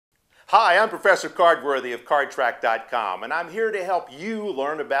Hi, I'm Professor Cardworthy of CardTrack.com, and I'm here to help you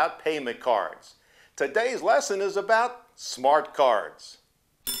learn about payment cards. Today's lesson is about smart cards.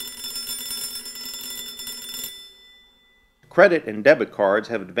 Credit and debit cards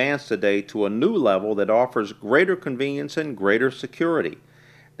have advanced today to a new level that offers greater convenience and greater security.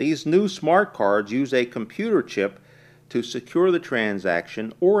 These new smart cards use a computer chip to secure the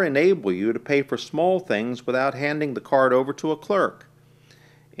transaction or enable you to pay for small things without handing the card over to a clerk.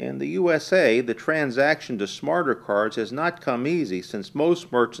 In the USA, the transaction to smarter cards has not come easy since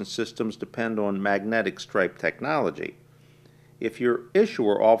most merchant systems depend on magnetic stripe technology. If your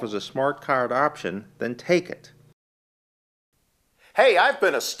issuer offers a smart card option, then take it. Hey, I've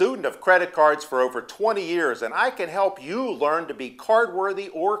been a student of credit cards for over 20 years, and I can help you learn to be card-worthy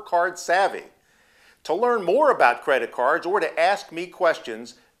or card-savvy. To learn more about credit cards or to ask me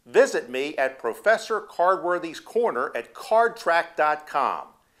questions, visit me at Professor Cardworthy's Corner at CardTrack.com.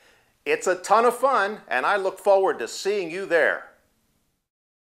 It's a ton of fun, and I look forward to seeing you there.